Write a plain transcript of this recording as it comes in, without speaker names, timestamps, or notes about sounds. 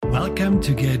Welcome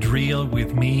to Get Real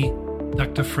with me,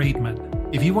 Dr. Friedman.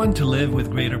 If you want to live with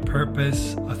greater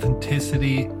purpose,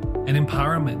 authenticity, and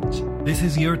empowerment, this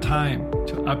is your time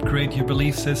to upgrade your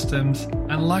belief systems,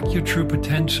 unlock your true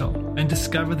potential, and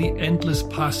discover the endless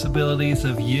possibilities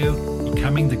of you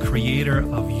becoming the creator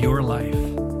of your life.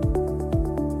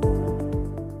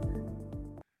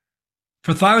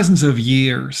 For thousands of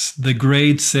years, the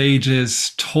great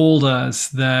sages told us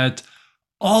that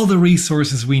all the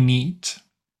resources we need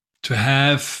to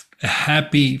have a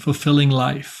happy, fulfilling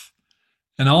life,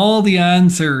 and all the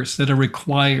answers that are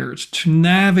required to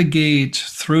navigate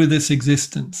through this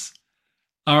existence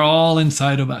are all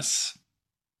inside of us.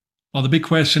 Well, the big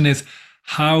question is,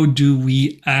 how do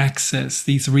we access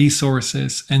these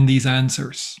resources and these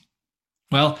answers?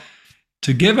 Well,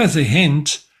 to give us a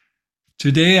hint,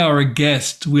 today our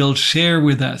guest will share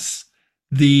with us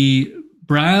the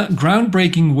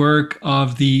groundbreaking work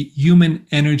of the human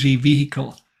energy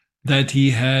vehicle that he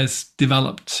has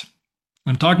developed.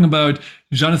 I'm talking about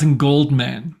Jonathan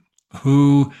Goldman,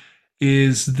 who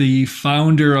is the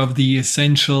founder of the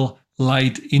Essential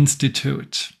Light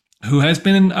Institute, who has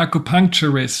been an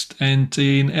acupuncturist and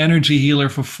an energy healer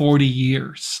for 40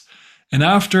 years. And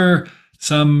after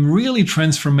some really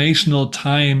transformational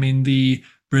time in the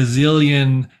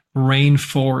Brazilian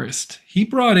rainforest, he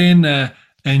brought in a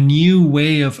new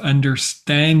way of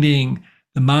understanding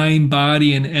the mind,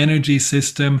 body, and energy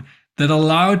system that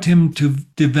allowed him to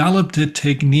develop a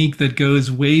technique that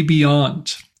goes way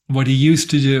beyond what he used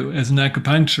to do as an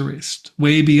acupuncturist,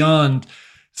 way beyond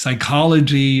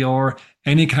psychology or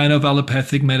any kind of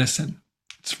allopathic medicine.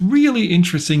 It's really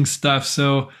interesting stuff.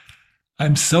 So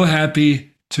I'm so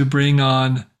happy to bring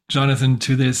on Jonathan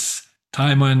to this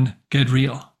time on Get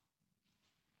Real.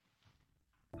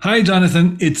 Hi,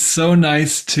 Jonathan. It's so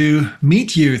nice to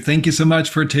meet you. Thank you so much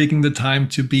for taking the time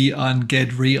to be on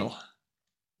Get Real.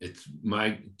 It's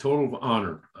my total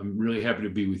honor. I'm really happy to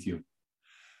be with you.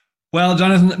 Well,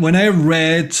 Jonathan, when I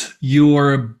read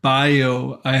your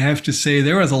bio, I have to say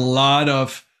there was a lot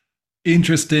of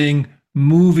interesting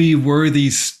movie-worthy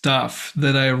stuff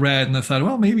that I read. And I thought,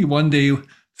 well, maybe one day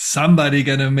somebody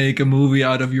gonna make a movie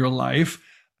out of your life.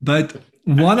 But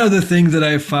one of the things that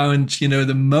I found,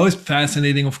 the most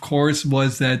fascinating, of course,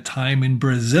 was that time in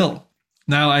Brazil.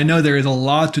 Now, I know there is a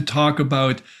lot to talk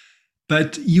about,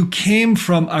 but you came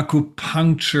from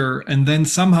acupuncture and then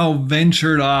somehow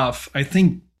ventured off, I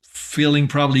think feeling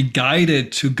probably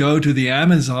guided to go to the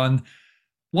Amazon.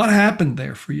 What happened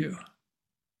there for you?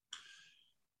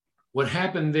 What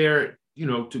happened there,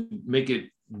 to make it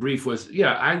brief, was,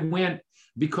 I went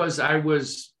because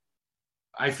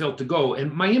I felt to go.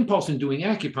 And my impulse in doing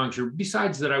acupuncture,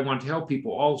 besides that I wanted to help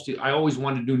people, I always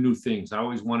wanted to do new things. I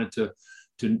always wanted to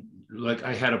like,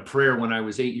 I had a prayer when I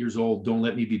was 8 years old, don't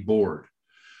let me be bored.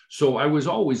 So I was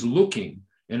always looking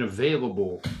and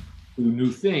available to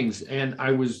new things. And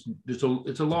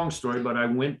it's a long story, but I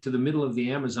went to the middle of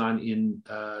the Amazon in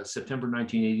September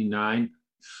 1989,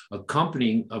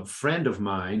 accompanying a friend of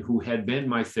mine who had been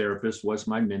my therapist, was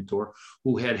my mentor,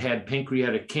 who had had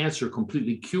pancreatic cancer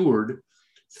completely cured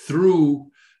through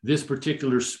this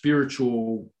particular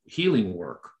spiritual healing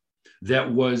work that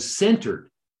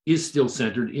is still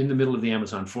centered in the middle of the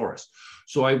Amazon forest.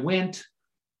 So I went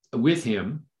with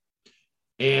him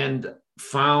and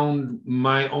found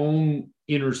my own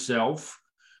inner self,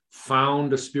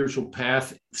 found a spiritual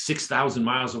path 6,000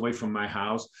 miles away from my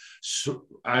house. So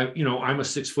I'm a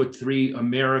 6'3"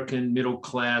 American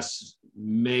middle-class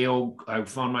male. I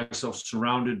found myself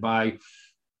surrounded by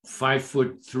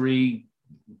 5'3"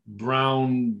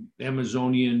 brown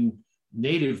Amazonian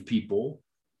native people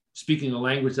speaking a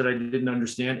language that I didn't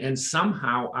understand. And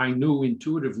somehow I knew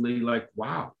intuitively, like,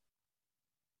 wow,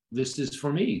 this is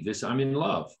for me. I'm in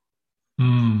love.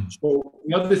 So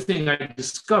the other thing I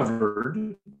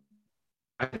discovered,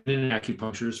 I've been an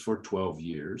acupuncturist for 12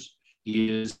 years,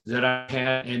 is that I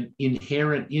had an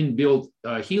inherent inbuilt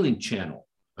healing channel,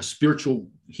 a spiritual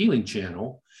healing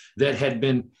channel that had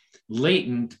been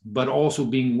latent, but also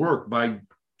being worked by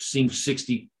seeing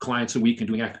 60 clients a week and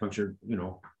doing acupuncture,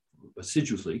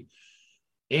 assiduously.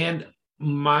 And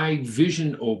my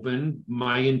vision opened,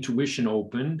 my intuition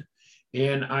opened,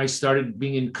 and I started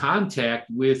being in contact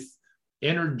with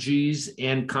energies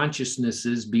and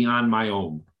consciousnesses beyond my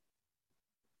own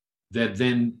that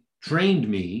then trained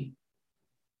me,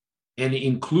 and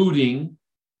including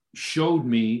showed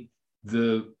me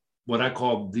what I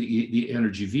call the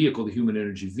energy vehicle, the human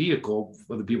energy vehicle.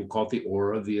 Other people call it the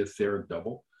aura, the etheric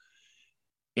double,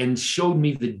 and showed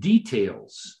me the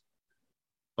details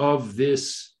of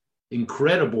this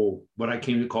incredible, what I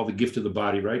came to call the gift of the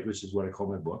body, right? Which is what I call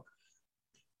my book.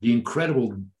 the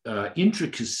incredible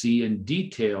intricacy and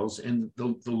details and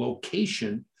the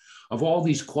location of all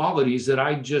these qualities that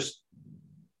I just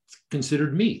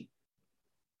considered me.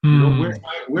 You know,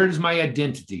 where is my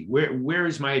identity? Where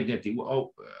is my identity?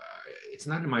 Well, it's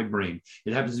not in my brain.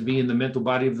 It happens to be in the mental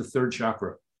body of the third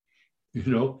chakra, you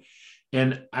know?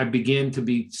 And I began to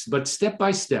be, but step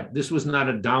by step, this was not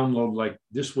a download. Like,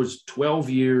 this was 12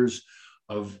 years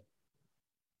of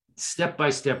step by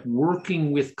step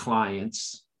working with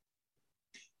clients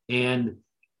and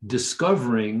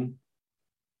discovering,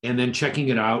 and then checking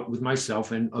it out with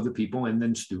myself and other people and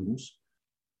then students,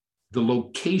 the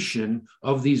location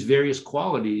of these various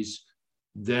qualities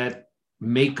that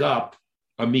make up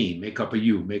a me, make up a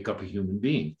you, make up a human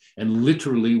being. And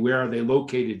literally, where are they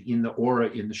located in the aura,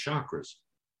 in the chakras?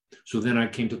 So then I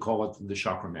came to call it the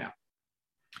chakra map.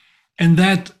 And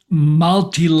that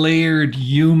multi-layered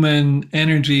human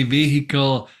energy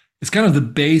vehicle is kind of the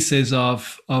basis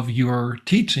of your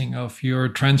teaching, of your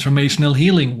transformational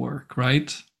healing work,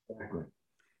 right? Exactly.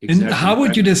 And how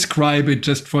would you describe it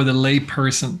just for the lay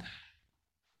person?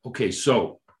 Okay,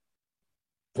 so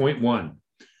point one,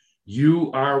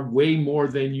 you are way more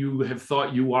than you have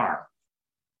thought you are.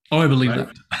 Oh, I believe right?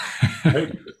 that.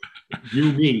 Right?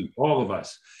 You, me, all of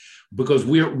us. Because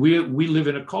we live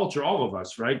in a culture, all of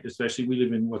us, right? Especially we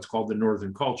live in what's called the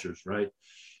northern cultures, right?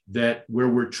 That where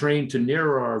we're trained to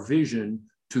narrow our vision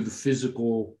to the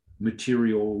physical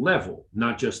material level,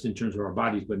 not just in terms of our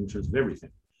bodies, but in terms of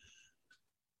everything.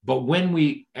 But when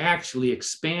we actually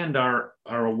expand our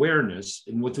awareness,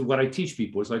 and what I teach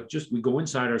people is like, just we go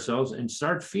inside ourselves and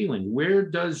start feeling, where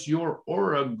does your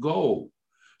aura go?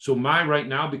 So right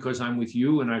now, because I'm with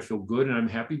you and I feel good and I'm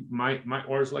happy, my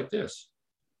aura is like this.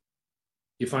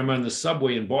 If I'm on the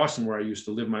subway in Boston, where I used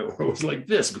to live, my aura was like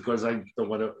this, because I don't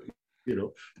want to,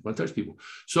 touch people.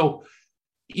 So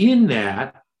in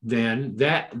that, then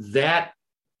that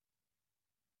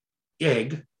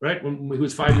egg, right? When he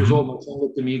was 5 years old, my son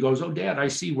looked at me, he goes, "Oh, Dad, I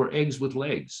see we're eggs with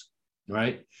legs,"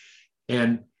 right?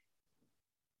 And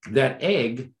that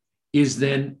egg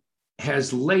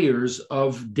has layers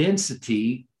of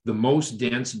density, the most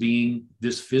dense being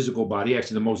this physical body,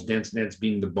 actually the most dense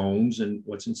being the bones and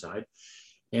what's inside.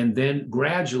 And then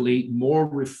gradually more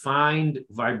refined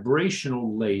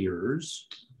vibrational layers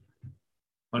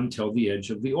until the edge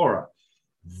of the aura.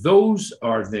 Those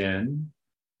are then,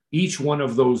 each one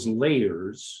of those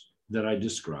layers that I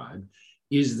described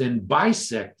is then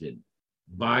bisected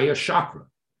by a chakra.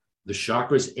 The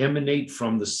chakras emanate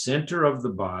from the center of the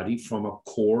body, from a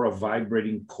core, a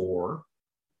vibrating core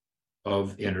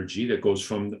of energy that goes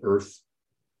from the earth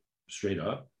straight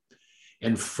up.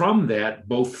 And from that,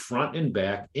 both front and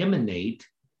back emanate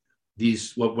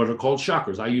these, what are called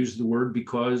chakras. I use the word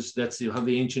because that's how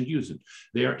the ancient use it.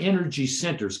 They are energy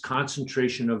centers,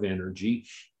 concentration of energy,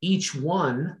 each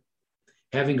one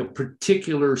having a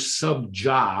particular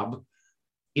sub-job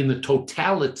in the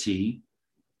totality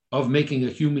of making a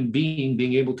human being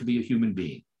being able to be a human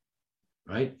being,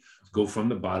 right? Go from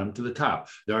the bottom to the top.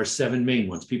 There are 7 main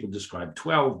ones. People describe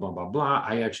 12, blah, blah, blah.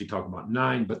 I actually talk about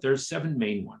 9, but there's 7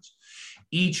 main ones.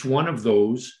 Each one of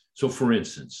those, so for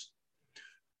instance,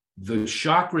 the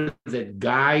chakra that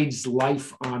guides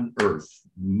life on earth,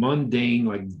 mundane,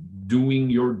 like doing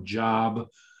your job,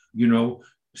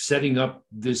 setting up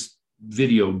this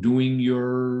video, doing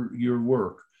your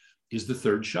work, is the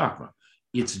third chakra.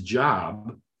 Its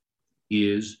job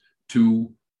is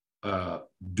to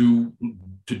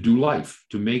do life,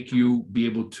 to make you be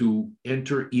able to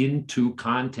enter into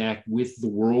contact with the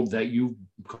world that you've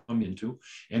come into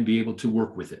and be able to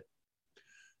work with it.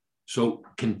 So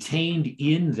contained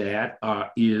in that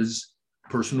is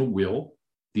personal will,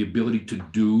 the ability to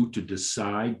do, to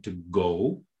decide, to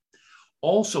go.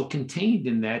 Also contained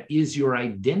in that is your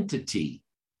identity,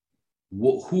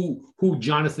 who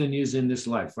Jonathan is in this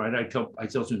life, right? I tell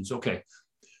students, okay,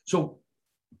 so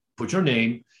put your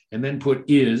name and then put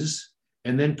is,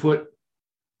 and then put ...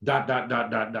 The ...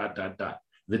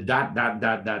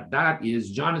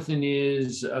 is Jonathan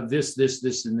is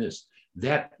this, and this.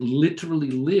 That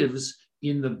literally lives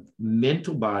in the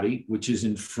mental body, which is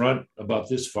in front about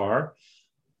this far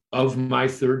of my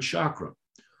third chakra.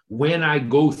 When I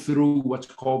go through what's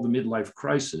called the midlife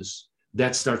crisis,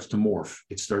 that starts to morph.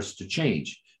 It starts to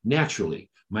change naturally.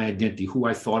 My identity, who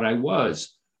I thought I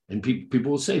was. And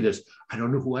people will say this, I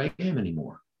don't know who I am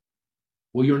anymore.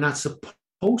 Well, you're not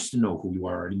supposed to know who you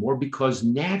are anymore, because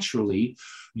naturally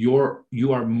you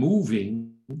are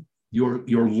moving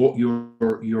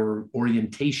your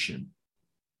orientation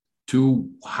to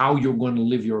how you're going to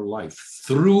live your life.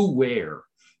 Through where?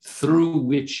 through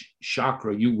which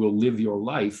chakra you will live your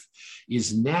life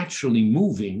is naturally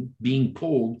moving, being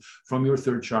pulled from your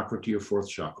third chakra to your fourth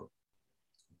chakra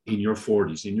in your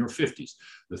 40s, in your 50s.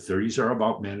 The 30s are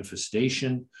about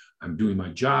manifestation. I'm doing my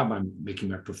job. I'm making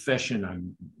my profession.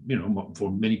 I'm,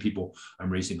 for many people, I'm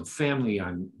raising a family.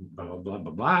 I'm blah, blah, blah,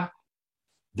 blah, blah.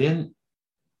 Then,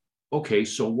 okay,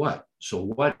 so what? So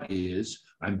what is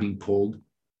I'm being pulled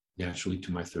naturally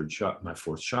to my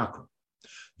fourth chakra.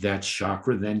 That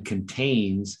chakra then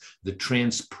contains the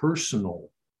transpersonal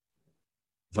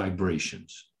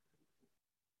vibrations,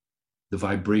 the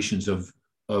vibrations of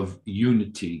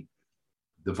unity,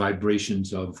 the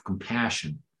vibrations of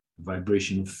compassion, the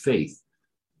vibration of faith,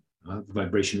 the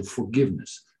vibration of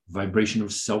forgiveness, the vibration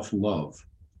of self-love.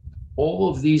 All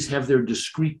of these have their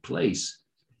discrete place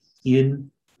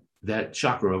in that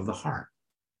chakra of the heart.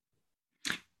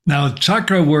 Now,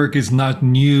 chakra work is not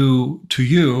new to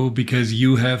you because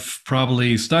you have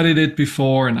probably studied it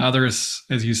before, and others,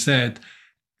 as you said,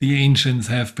 the ancients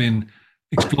have been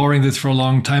exploring this for a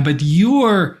long time. But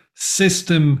your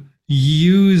system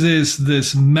uses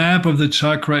this map of the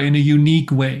chakra in a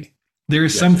unique way. There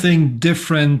is something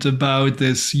different about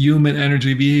this human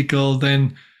energy vehicle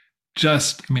than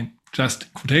just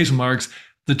quotation marks,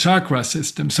 the chakra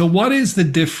system. So what is the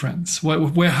difference?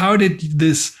 How did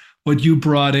this, what you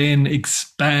brought in,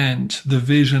 expand the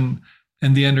vision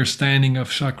and the understanding of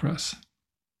chakras?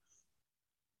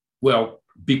 Well,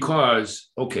 because,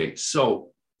 okay,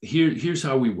 so here's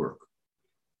how we work.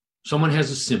 Someone has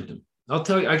a symptom. I'll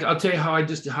tell you how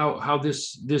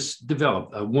this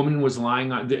developed. A woman was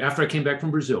lying on, after I came back from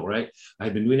Brazil, right? I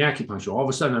had been doing acupuncture. All of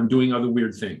a sudden, I'm doing other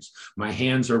weird things. My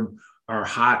hands are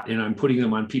hot, and I'm putting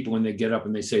them on people, and they get up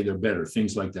and they say they're better.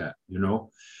 Things like that,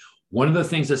 One of the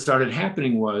things that started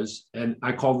happening was, and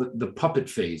I call it the puppet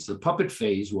phase. The puppet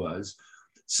phase was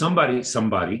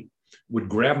somebody would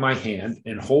grab my hand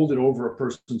and hold it over a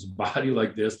person's body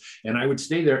like this. And I would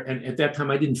stay there. And at that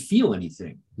time, I didn't feel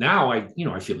anything. Now I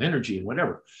feel energy and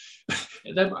whatever.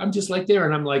 And then I'm just like there.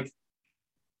 And I'm like,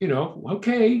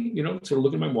 okay, sort of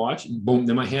look at my watch, and boom,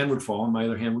 then my hand would fall and my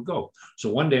other hand would go. So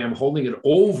one day I'm holding it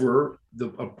over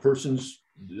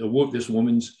this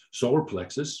woman's solar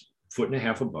plexus,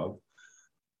 1.5 feet above.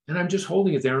 And I'm just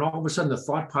holding it there. And all of a sudden the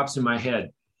thought pops in my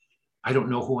head, I don't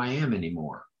know who I am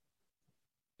anymore.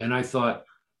 And I thought,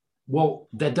 well,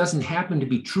 that doesn't happen to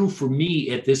be true for me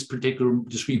at this particular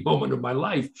discrete moment of my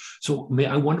life. So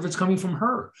I wonder if it's coming from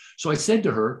her. So I said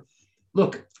to her,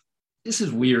 look, this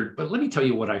is weird, but let me tell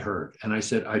you what I heard. And I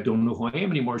said, I don't know who I am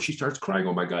anymore. She starts crying.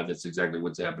 Oh my God, that's exactly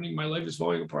what's happening. My life is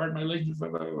falling apart. My life is... I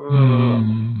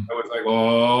was like,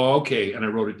 oh, okay. And I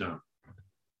wrote it down.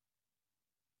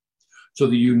 So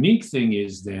the unique thing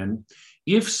is then,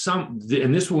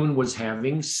 and this woman was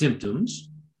having symptoms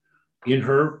in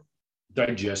her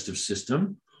digestive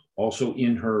system, also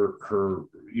in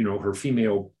her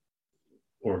female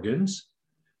organs.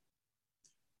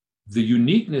 The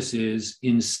uniqueness is,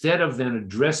 instead of then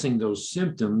addressing those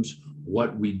symptoms,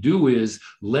 what we do is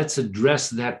let's address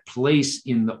that place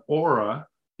in the aura,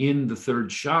 in the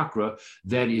third chakra,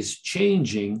 that is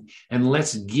changing, and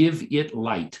let's give it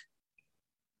light.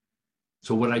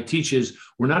 So what I teach is,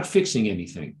 we're not fixing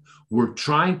anything. We're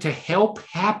trying to help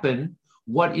happen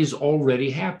what is already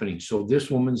happening. So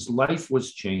this woman's life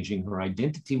was changing. Her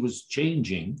identity was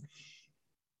changing.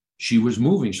 She was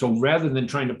moving. So rather than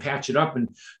trying to patch it up and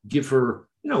give her,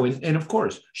 and of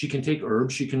course, she can take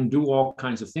herbs. She can do all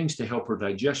kinds of things to help her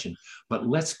digestion. But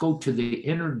let's go to the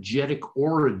energetic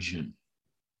origin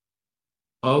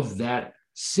of that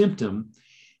symptom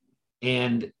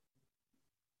and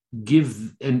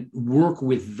give and work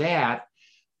with that,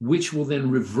 which will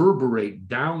then reverberate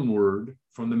downward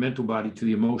from the mental body to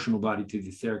the emotional body to the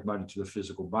etheric body to the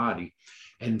physical body,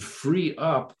 and free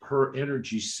up her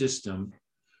energy system,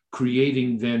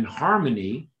 creating then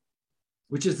harmony,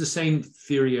 which is the same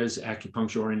theory as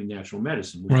acupuncture or any natural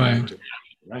medicine.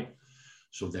 Right.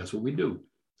 So that's what we do.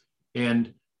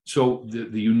 And so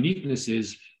the uniqueness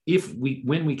is,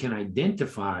 when we can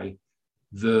identify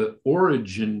the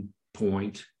origin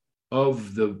point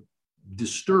of the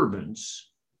disturbance,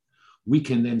 we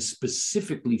can then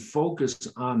specifically focus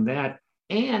on that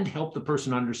and help the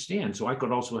person understand. So I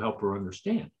could also help her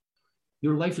understand.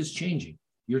 Your life is changing.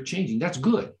 You're changing. That's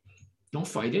good. Don't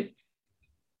fight it.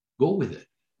 Go with it.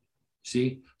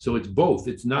 See? So it's both.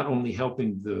 It's not only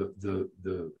helping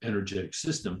the energetic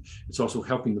system, it's also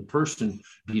helping the person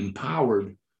be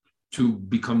empowered to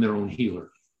become their own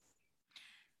healer.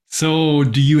 So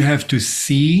do you have to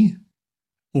see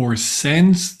or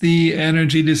sense the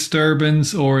energy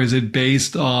disturbance, or is it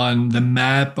based on the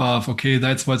map of, okay,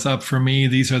 that's what's up for me,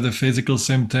 these are the physical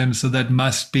symptoms, so that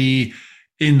must be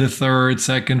in the third,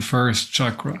 second, first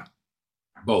chakra?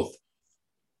 Both.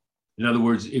 In other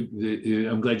words,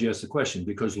 I'm glad you asked the question,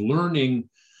 because learning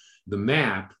the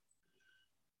map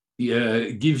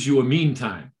gives you a mean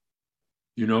time,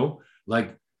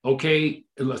 like, okay,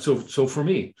 so for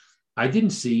me, I didn't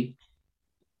see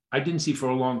for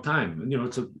a long time.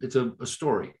 It's a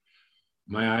story.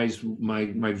 My eyes,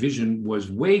 my vision was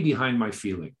way behind my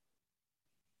feeling.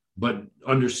 But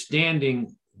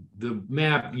understanding the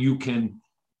map, you can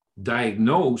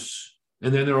diagnose.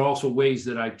 And then there are also ways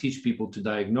that I teach people to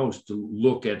diagnose, to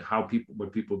look at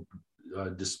what people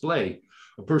display.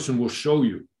 A person will show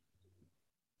you,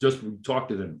 just talk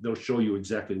to them, they'll show you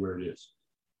exactly where it is,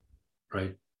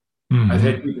 right? Mm-hmm. I've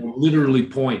had people literally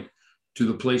point to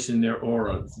the place in their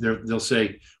aura. They'll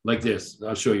say like this,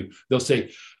 I'll show you. They'll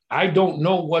say, I don't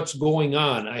know what's going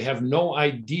on. I have no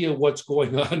idea what's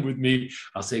going on with me.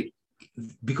 I'll say,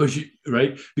 because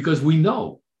we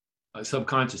know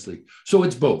subconsciously. So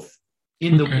it's both.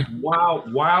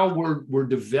 While we're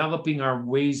developing our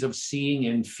ways of seeing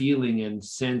and feeling and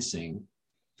sensing,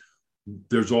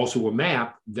 there's also a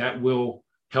map that will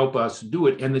help us do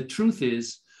it. And the truth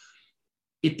is,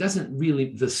 it doesn't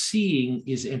really, the seeing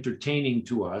is entertaining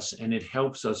to us and it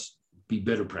helps us be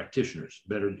better practitioners,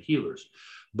 better healers,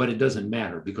 but it doesn't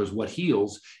matter, because what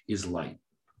heals is light.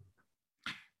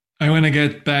 I want to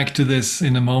get back to this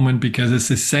in a moment, because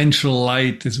this essential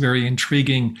light is very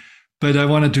intriguing. But I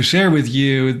wanted to share with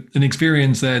you an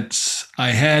experience that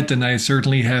I had, and I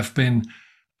certainly have been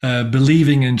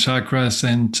believing in chakras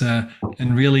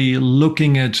and really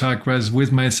looking at chakras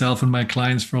with myself and my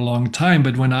clients for a long time.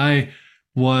 But when I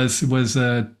was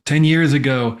 10 years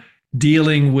ago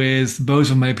dealing with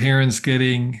both of my parents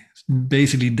getting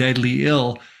basically deadly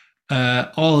ill,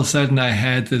 all of a sudden I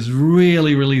had this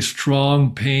really, really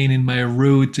strong pain in my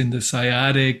root, in the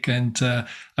sciatic, and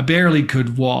I barely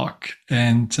could walk.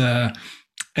 And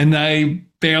I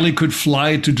barely could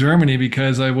fly to Germany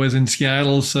because I was in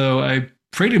Seattle. So I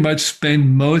pretty much spent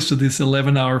most of this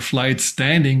 11-hour flight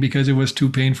standing because it was too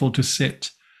painful to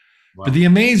sit. Wow. But the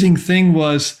amazing thing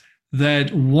was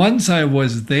that once I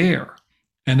was there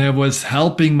and I was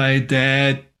helping my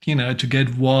dad, to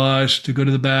get washed, to go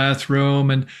to the bathroom,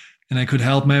 and I could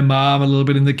help my mom a little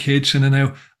bit in the kitchen,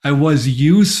 and I was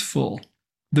useful,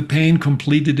 the pain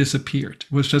completely disappeared.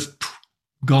 It was just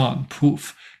gone,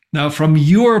 poof. Now, from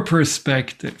your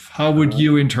perspective, how would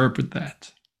you interpret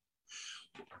that?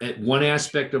 At one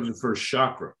aspect of the first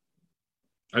chakra,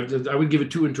 I would give it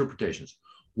two interpretations.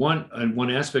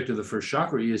 One aspect of the first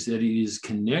chakra is that it is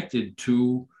connected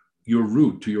to your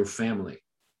root, to your family,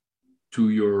 to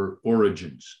your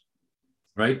origins,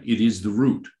 right? It is the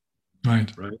root,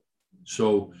 right?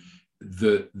 So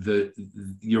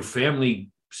your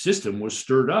family system was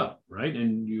stirred up, right?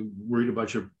 And you worried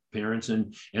about your parents,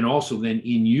 and also then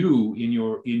in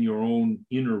your own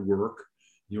inner work,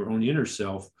 your own inner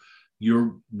self,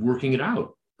 you're working it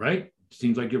out, right? It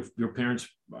seems like your parents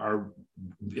are,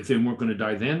 if they weren't going to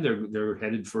die then, they're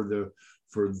headed for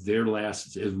their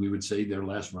last, as we would say, their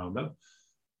last roundup.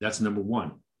 That's number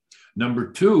one.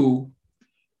 Number two,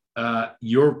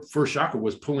 your first chakra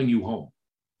was pulling you home.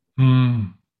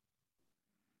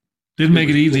 Didn't make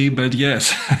it easy, but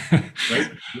yes.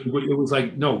 Right? It was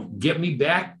like, no, get me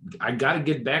back. I got to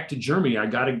get back to Germany. I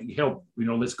got to help.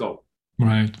 Let's go.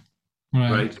 Right.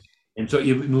 And so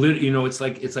it's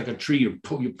like a tree. You're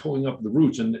pulling up the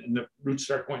roots, and the roots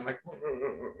start going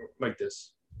like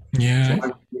this. Yeah. So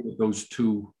I think those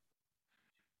two.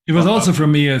 It was also for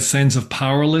me a sense of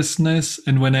powerlessness,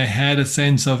 and when I had a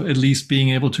sense of at least being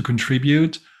able to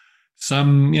contribute,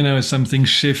 something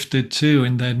shifted too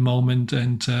in that moment.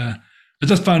 And I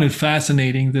just found it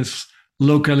fascinating, this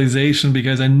localization,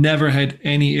 because I never had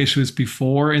any issues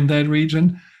before in that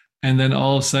region. And then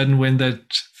all of a sudden, when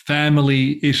that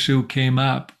family issue came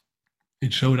up,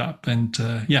 it showed up. And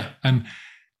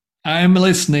I'm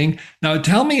listening. Now,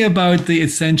 tell me about the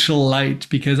essential light,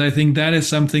 because I think that is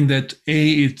something that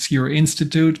it's your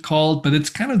institute called, but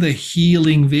it's kind of the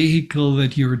healing vehicle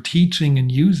that you're teaching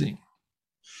and using.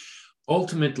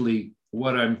 Ultimately,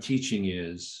 what I'm teaching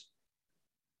is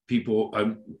people,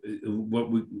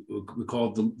 what we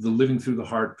call the living through the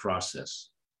heart process.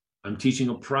 I'm teaching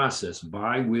a process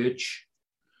by which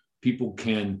people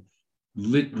can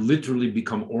literally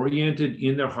become oriented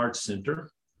in their heart center.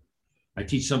 I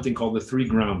teach something called the three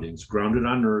groundings: grounded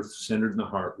on earth, centered in the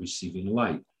heart, receiving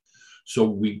light. So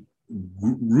we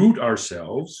root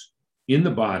ourselves in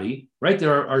the body, right?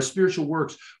 There are spiritual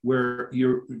works where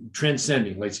you're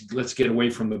transcending. Let's get away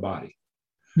from the body.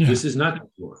 Yeah. This is not the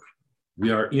work.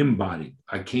 We are embodied.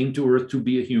 I came to earth to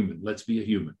be a human. Let's be a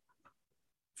human,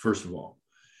 first of all.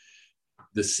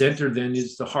 The center then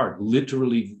is the heart,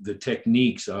 literally the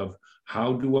techniques of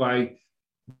how do I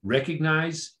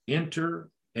recognize, enter,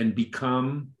 and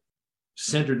become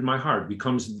centered in my heart,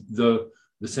 becomes the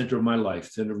center of my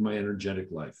life, center of my energetic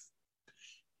life.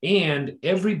 And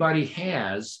everybody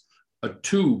has a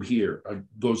tube here,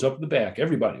 goes up the back.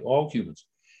 Everybody, all humans,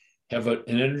 have an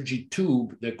energy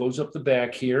tube that goes up the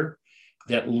back here.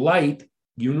 That light,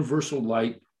 universal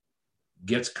light,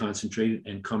 gets concentrated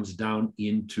and comes down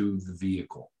into the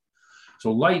vehicle.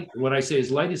 So light, what I say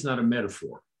is light is not a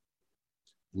metaphor.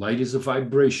 Light is a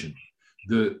vibration.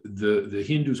 The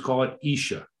Hindus call it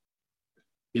Isha.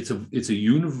 It's the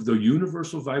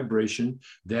universal vibration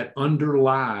that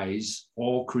underlies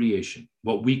all creation.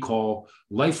 What we call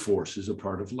life force is a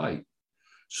part of light.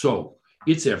 So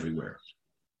it's everywhere.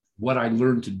 What I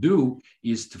learned to do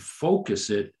is to focus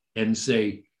it and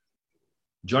say,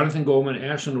 Jonathan Goldman,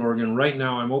 Ashland, Oregon, right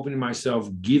now I'm opening myself,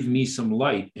 give me some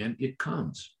light, and it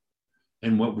comes.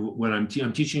 And when I'm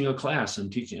teaching a class, I'm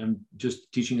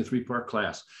just teaching a 3-part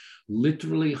class.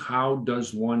 Literally, how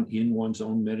does one in one's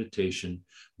own meditation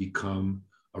become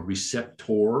a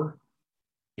receptor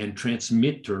and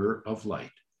transmitter of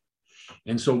light?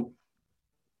 And so,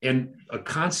 and a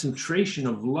concentration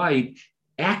of light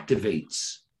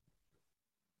activates,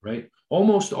 right?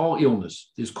 Almost all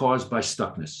illness is caused by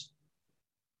stuckness.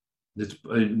 That's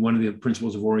one of the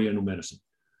principles of Oriental medicine.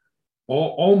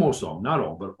 Almost all, not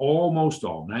all, but almost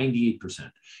all,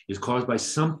 98%, is caused by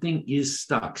something is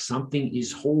stuck, something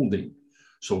is holding.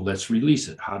 So let's release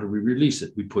it. How do we release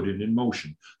it? We put it in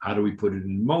motion. How do we put it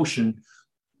in motion?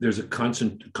 There's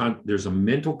a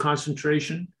mental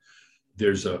concentration.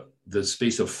 There's the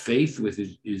space of faith, which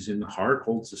is in the heart,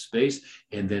 holds the space,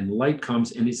 and then light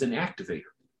comes and is an activator.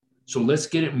 So let's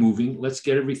get it moving. Let's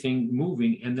get everything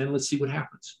moving, and then let's see what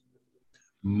happens.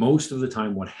 Most of the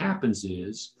time, what happens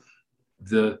is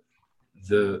the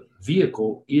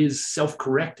vehicle is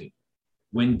self-correcting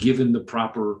when given the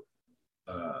proper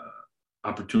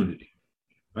opportunity,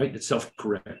 right? It's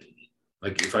self-correcting.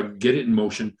 Like if I get it in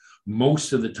motion,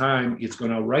 most of the time it's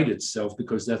going to right itself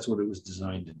because that's what it was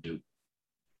designed to do.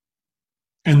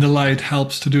 And the light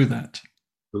helps to do that.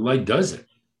 The light does it.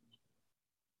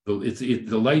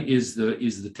 The light is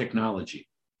the technology.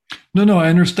 No, I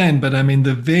understand. But I mean,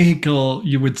 the vehicle,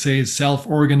 you would say, is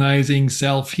self-organizing,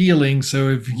 self-healing. So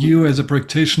if you as a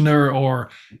practitioner or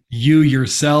you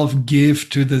yourself give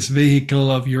to this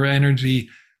vehicle of your energy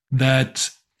that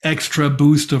extra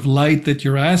boost of light that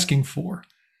you're asking for,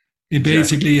 it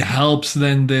basically helps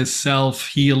then this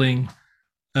self-healing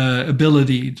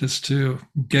ability just to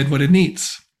get what it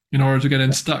needs in order to get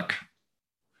unstuck.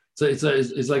 So it's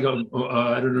like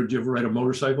I don't know. Do you ever ride a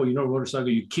motorcycle? You know, a motorcycle,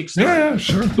 you kickstart. Yeah,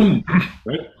 sure. Boom,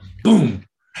 right? Boom.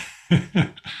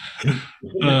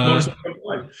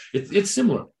 It's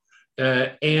similar.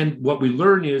 And what we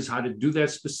learn is how to do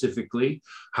that specifically,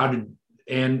 how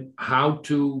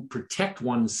to protect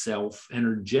oneself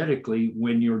energetically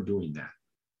when you're doing that,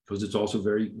 because it's also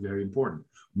very, very important.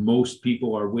 Most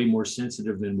people are way more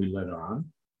sensitive than we let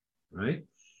on, right?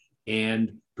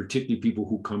 And particularly people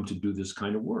who come to do this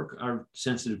kind of work are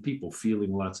sensitive people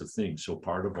feeling lots of things. So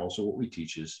part of also what we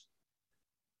teach is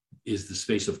the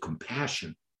space of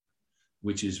compassion,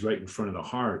 which is right in front of the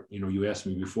heart. You know, you asked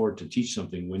me before to teach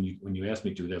something. When you asked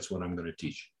me to, that's what I'm going to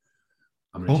teach.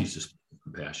 I'm going to teach this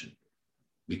compassion,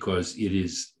 because it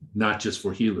is not just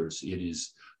for healers. It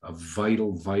is a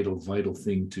vital, vital, vital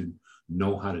thing to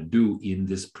know how to do in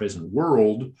this present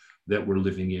world that we're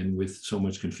living in with so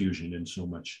much confusion and so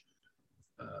much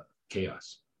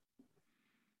chaos.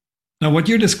 Now, what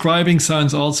you're describing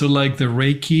sounds also like the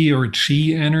Reiki or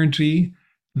Chi energy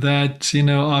that, you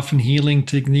know, often healing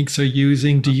techniques are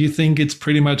using. Do you think it's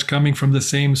pretty much coming from the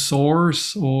same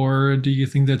source, or do you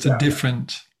think that's a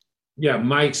different? Yeah,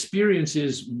 my experience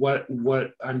is what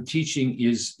I'm teaching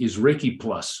is Reiki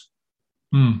plus.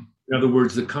 In other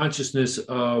words, the consciousness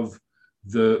of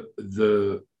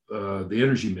the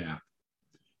energy map,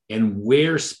 and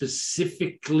where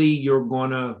specifically you're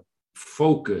going to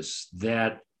focus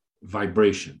that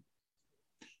vibration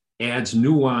adds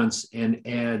nuance and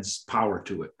adds power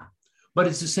to it. But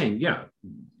it's the same. Yeah,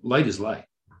 light is light.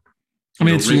 I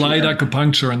mean, it's light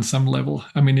acupuncture on some level.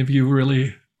 I mean, if you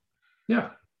really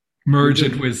merge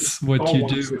it with what you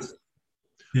do.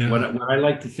 Yeah. What I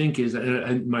like to think is,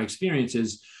 and my experience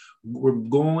is, we're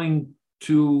going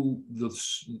to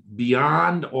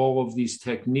beyond all of these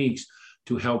techniques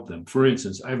to help them. For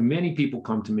instance, I have many people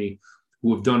come to me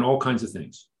who have done all kinds of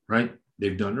things, right?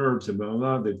 They've done herbs, and blah, blah,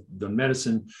 blah, they've done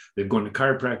medicine, they've gone to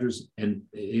chiropractors, and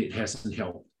it hasn't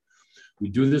helped. We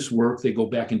do this work, they go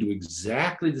back and do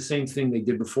exactly the same thing they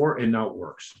did before, and now it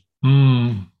works.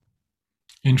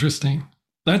 Interesting.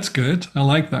 That's good. I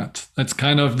like that. That's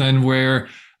kind of then where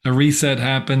a reset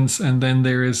happens, and then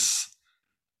there is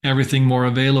everything more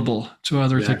available to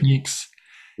other techniques.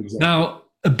 Exactly. Now,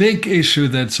 a big issue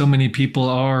that so many people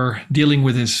are dealing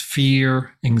with is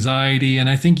fear, anxiety, and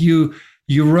I think you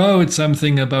wrote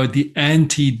something about the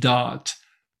antidote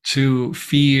to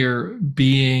fear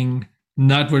being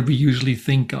not what we usually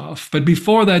think of. But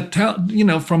before that,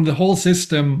 from the whole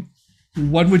system,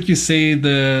 what would you say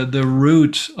the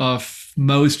root of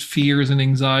most fears and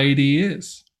anxiety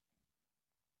is?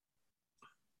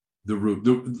 The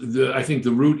root, I think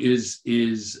the root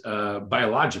is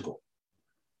biological.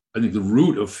 I think the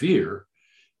root of fear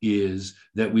is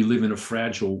that we live in a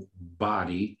fragile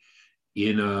body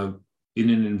in an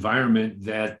environment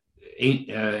that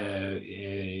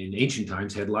in ancient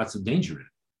times had lots of danger in it.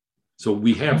 So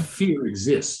we have fear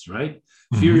exists, right?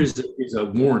 Fear is a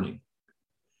warning.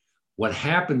 What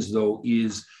happens though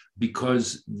is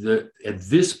because at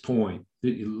this point,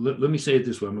 let me say it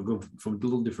this way, I'm going to go from a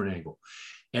little different angle.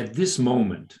 At this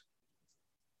moment,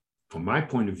 from my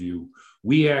point of view,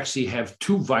 we actually have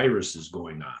two viruses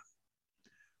going on.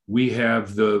 We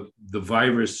have the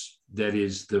virus that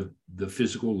is the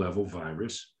physical level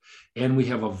virus, and we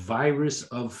have a virus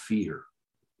of fear.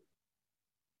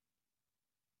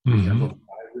 We have a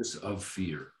virus of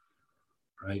fear,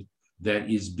 right? That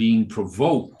is being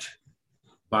provoked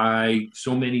by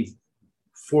so many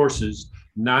forces,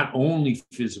 not only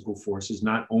physical forces,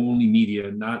 not only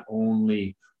media,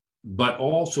 but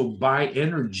also by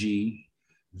energy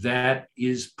that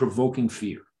is provoking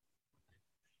fear.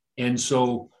 And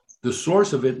so the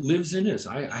source of it lives in us.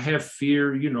 I have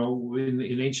fear,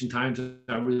 in ancient times,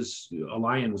 a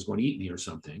lion was going to eat me or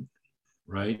something,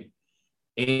 right?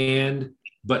 And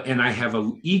I have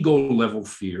an ego level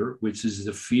fear, which is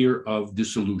the fear of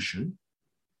dissolution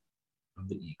of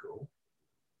the ego,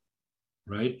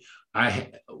 right?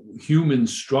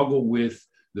 Humans struggle with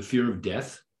the fear of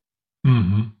death,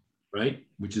 right?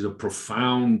 Which is a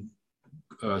profound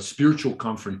spiritual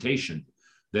confrontation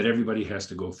that everybody has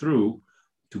to go through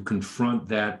to confront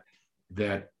that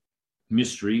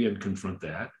mystery and confront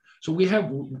that. So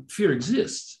fear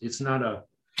exists. It's not a...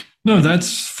 No,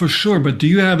 that's for sure. But do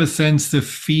you have a sense the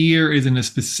fear is in a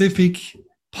specific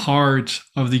part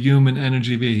of the human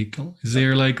energy vehicle? Is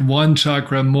there like one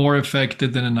chakra more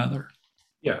affected than another?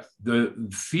 Yeah, the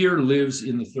fear lives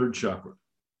in the third chakra.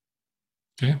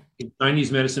 Okay. In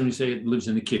Chinese medicine, we say it lives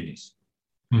in the kidneys,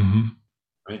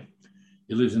 right?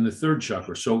 It lives in the third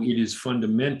chakra. So it is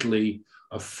fundamentally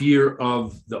a fear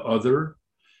of the other,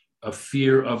 a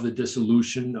fear of the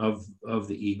dissolution of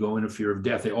the ego, and a fear of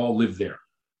death. They all live there,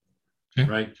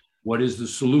 right? What is the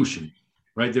solution,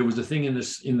 right? There was a thing in the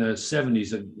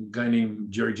 70s, a guy named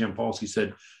Jerry Jampolsky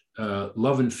said,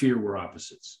 love and fear were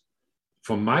opposites.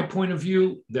 From my point of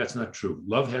view, that's not true.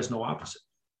 Love has no opposite.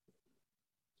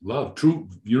 Love, true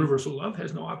universal love,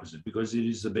 has no opposite because it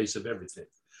is the base of everything.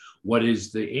 What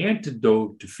is the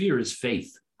antidote to fear is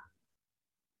faith.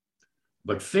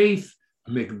 But faith,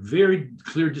 I make a very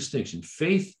clear distinction.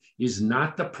 Faith is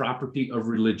not the property of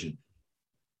religion,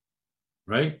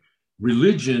 right?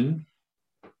 Religion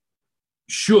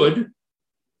should,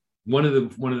 one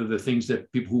of the things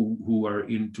that people who are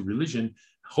into religion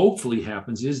hopefully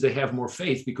happens is they have more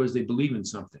faith because they believe in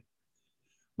something.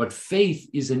 But faith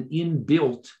is an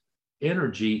inbuilt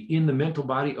energy in the mental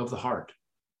body of the heart.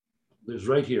 It's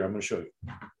right here. I'm going to show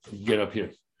you. Get up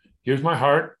here. Here's my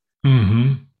heart.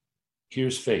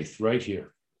 Here's faith right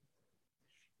here.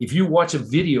 If you watch a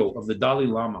video of the Dalai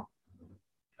Lama,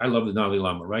 I love the Dalai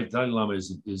Lama, right? Dalai Lama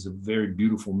is a very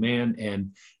beautiful man.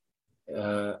 And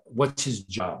what's his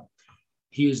job?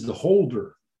 He is the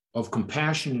holder of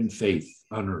compassion and faith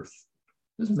on earth.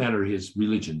 Doesn't matter his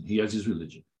religion. He has his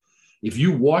religion. If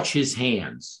you watch his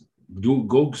hands,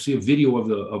 go see a video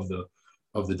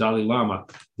of the Dalai Lama.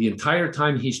 The entire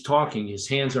time he's talking, his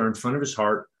hands are in front of his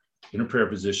heart in a prayer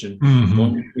position,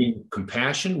 going between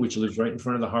compassion, which lives right in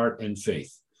front of the heart, and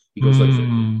faith. He goes like this,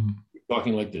 he's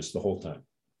talking like this the whole time.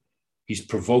 He's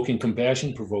provoking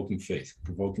compassion, provoking faith,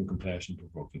 provoking compassion,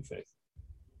 provoking faith.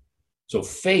 So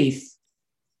faith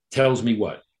tells me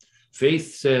what?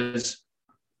 Faith says,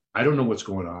 I don't know what's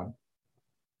going on,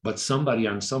 but somebody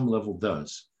on some level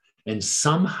does. And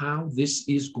somehow this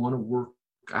is going to work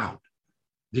out.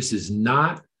 This is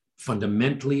not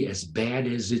fundamentally as bad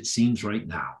as it seems right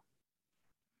now.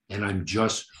 And I'm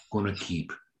just going to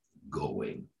keep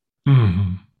going.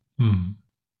 Mm-hmm. Mm-hmm.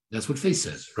 That's what faith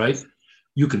says, right?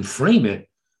 You can frame it,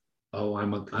 oh,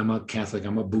 I'm a Catholic,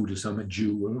 I'm a Buddhist, I'm a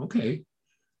Jew. Okay.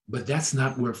 But that's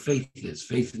not where faith is.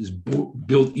 Faith is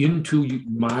built into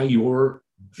your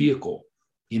vehicle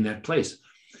in that place.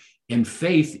 And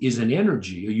faith is an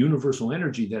energy, a universal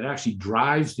energy that actually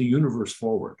drives the universe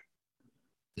forward.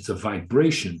 It's a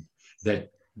vibration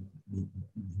that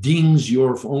dings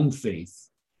your own faith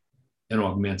and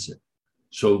augments it.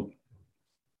 So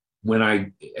when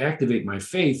I activate my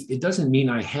faith, it doesn't mean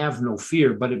I have no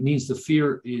fear, but it means the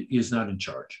fear is not in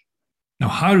charge. Now,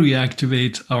 how do we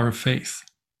activate our faith?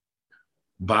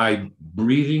 By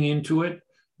breathing into it,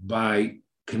 by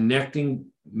connecting,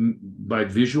 by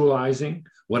visualizing.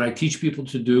 What I teach people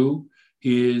to do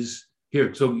is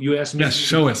here. So you asked me. Yes,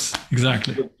 show us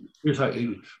exactly. Here's how,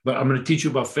 but I'm going to teach you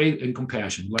about faith and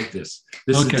compassion like this.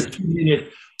 This okay. is the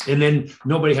 2-minute, and then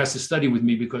nobody has to study with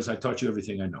me because I taught you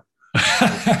everything I know.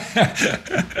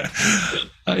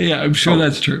 Yeah, I'm sure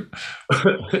that's true.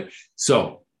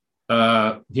 So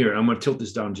here, I'm going to tilt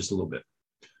this down just a little bit.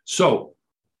 So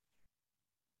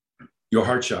your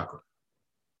heart chakra,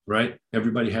 right?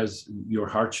 Everybody has your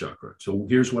heart chakra. So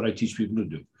here's what I teach people to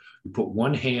do. You put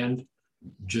one hand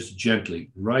just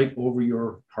gently right over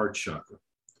your heart chakra.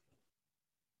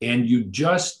 And you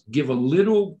just give a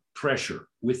little pressure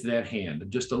with that hand,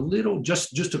 just a little,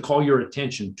 just to call your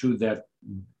attention to that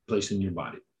place in your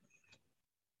body.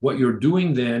 What you're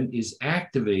doing then is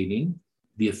activating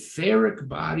the etheric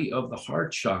body of the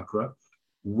heart chakra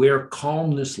where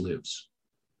calmness lives.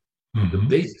 Mm-hmm. The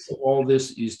basis of all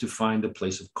this is to find a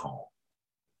place of calm.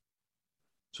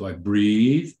 So I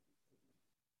breathe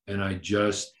and I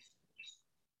just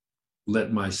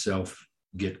let myself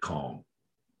get calm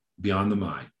beyond the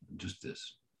mind, just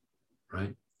this,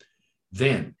 right?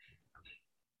 Then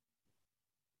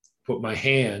put my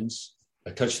hands,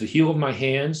 I touch the heel of my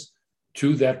hands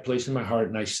to that place in my heart,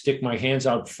 and I stick my hands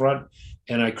out front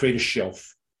and I create a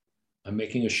shelf. I'm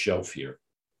making a shelf here,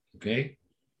 okay?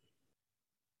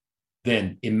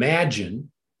 Then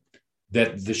imagine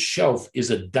that the shelf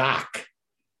is a dock,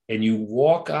 and you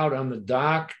walk out on the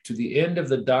dock to the end of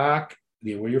the dock,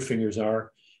 where your fingers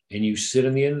are, and you sit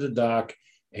on the end of the dock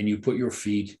and you put your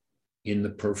feet in the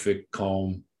perfect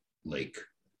calm lake.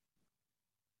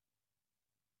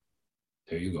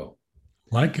 There you go.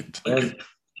 Like it.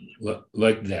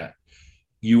 Like that.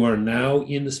 You are now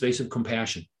in the space of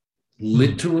compassion.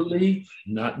 Literally,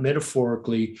 not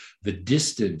metaphorically, the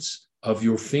distance of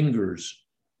your fingers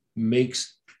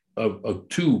makes a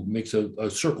tube, makes a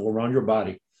circle around your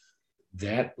body.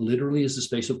 That literally is the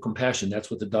space of compassion. That's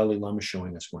what the Dalai Lama is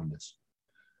showing us from this.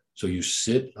 So you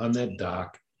sit on that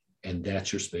dock, and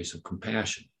that's your space of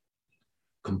compassion.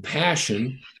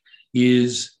 Compassion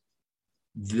is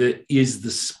the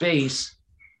space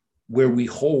where we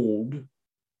hold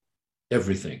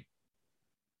everything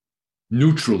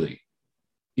neutrally.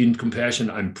 In compassion,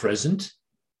 I'm present,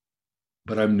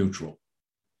 but I'm neutral.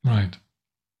 Right.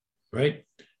 Right?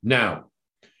 Now,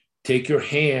 take your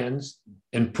hands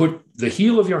and put the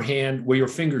heel of your hand where your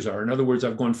fingers are. In other words,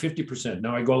 I've gone 50%.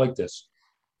 Now I go like this.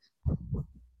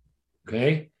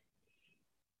 Okay?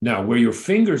 Now, where your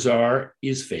fingers are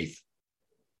is faith.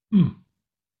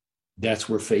 That's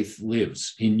where faith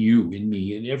lives, in you, in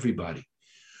me, in everybody.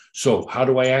 So how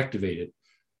do I activate it?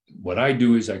 What I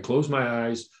do is I close my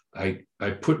eyes. I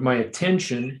put my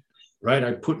attention, right?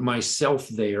 I put myself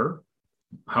there,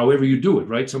 however you do it,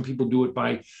 right? Some people do it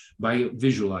by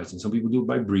visualizing. Some people do it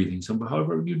by breathing.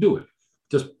 However you do it.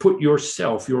 Just put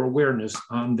yourself, your awareness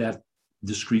on that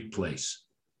discrete place.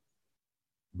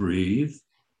 Breathe.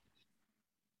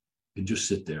 And just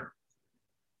sit there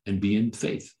and be in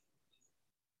faith.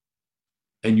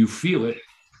 And you feel it,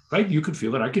 right? You can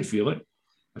feel it. I can feel it.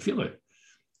 I feel it.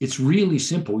 It's really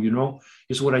simple,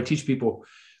 It's what I teach people.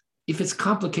 If it's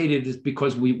complicated, it's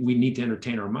because we need to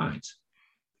entertain our minds.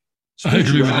 I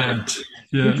agree with that.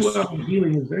 Yes. Spiritual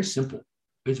healing is very simple.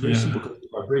 It's very simple because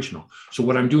it's vibrational. So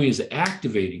what I'm doing is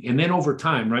activating. And then over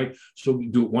time, right? So we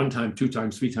do it 1 time, 2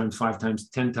 times, 3 times, 5 times,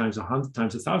 10 times, 100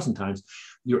 times, 1,000 times.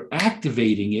 You're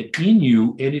activating it in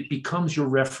you, and it becomes your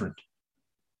referent.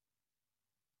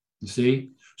 You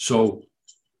see? So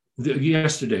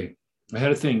yesterday, I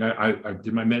had a thing. I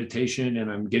did my meditation,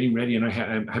 and I'm getting ready, and I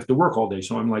have to work all day.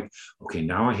 So I'm like, okay,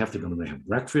 now I have to go and have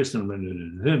breakfast.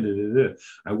 And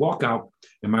I walk out,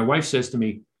 and my wife says to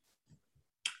me,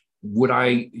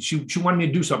 she wanted me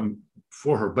to do something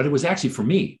for her, but it was actually for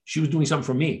me. She was doing something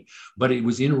for me, but it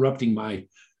was interrupting my,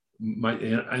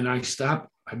 and I stopped,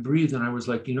 I breathed, and I was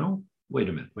like, wait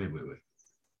a minute, wait.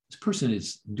 This person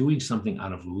is doing something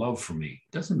out of love for me.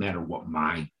 It doesn't matter what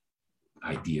my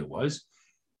idea was.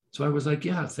 So I was like,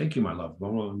 yeah, thank you, my love.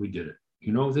 Well, and we did it.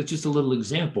 That's just a little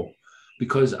example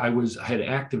because I had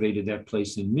activated that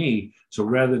place in me. So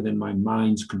rather than my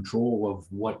mind's control of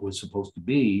what was supposed to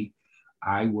be,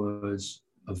 I was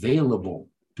available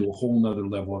to a whole nother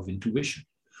level of intuition,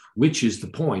 which is the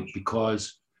point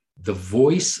because the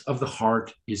voice of the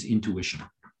heart is intuition.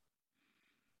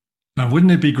 Now,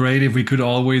 wouldn't it be great if we could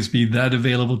always be that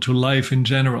available to life in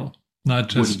general, not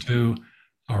just to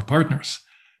our partners?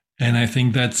 And I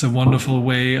think that's a wonderful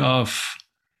way of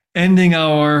ending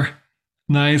our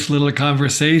nice little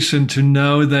conversation, to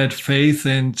know that faith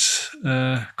and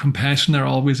compassion are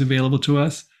always available to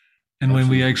us. And Absolutely.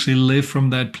 When we actually live from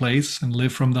that place and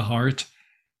live from the heart,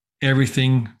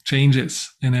 everything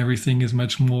changes and everything is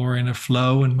much more in a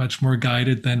flow and much more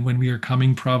guided than when we are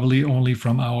coming probably only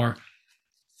from our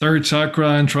third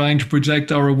chakra and trying to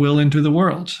project our will into the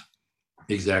world.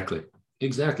 Exactly.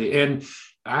 And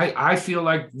I feel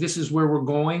like this is where we're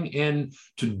going. And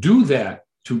to do that,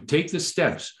 to take the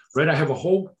steps, right? I have a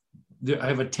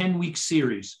 10-week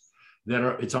series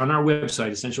it's on our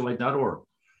website, essentiallight.org,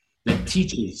 that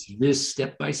teaches this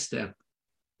step by step.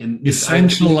 And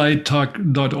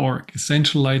essentiallight.org.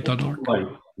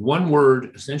 Essentiallight.org. One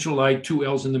word, Essential Light, 2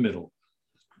 L's in the middle,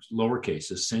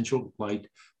 lowercase,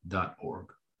 essentiallight.org.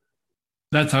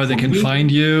 That's how they can find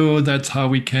you. That's how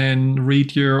we can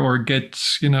read your or get,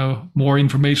 more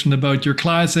information about your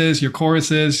classes, your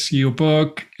courses, your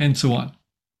book, and so on.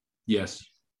 Yes.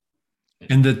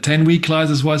 And the 10-week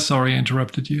classes was, sorry, I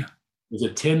interrupted you. It was a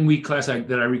 10-week class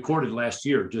that I recorded last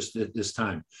year, just at this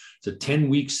time. It's a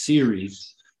 10-week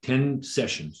series, 10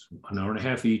 sessions, an hour and a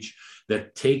half each,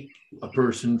 that take a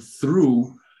person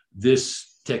through this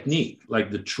technique.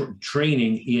 Like the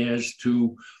training is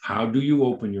to, how do you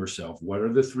open yourself? What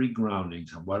are the 3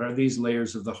 groundings? What are these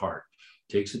layers of the heart?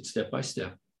 Takes it step by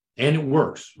step. And it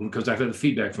works, because I've had the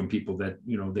feedback from people that,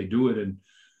 they do it and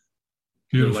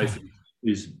Beautiful. Their life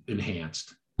is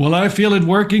enhanced. Well, I feel it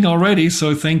working already.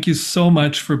 So thank you so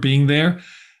much for being there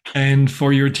and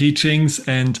for your teachings.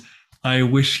 And I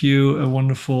wish you a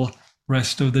wonderful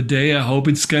rest of the day. I hope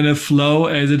it's going to flow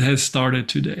as it has started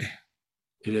today.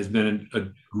 It has been a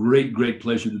great, great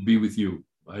pleasure to be with you.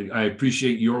 I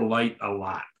appreciate your light a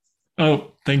lot.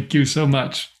 Oh, thank you so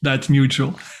much. That's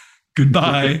mutual.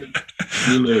 Goodbye.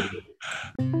 See you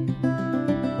later.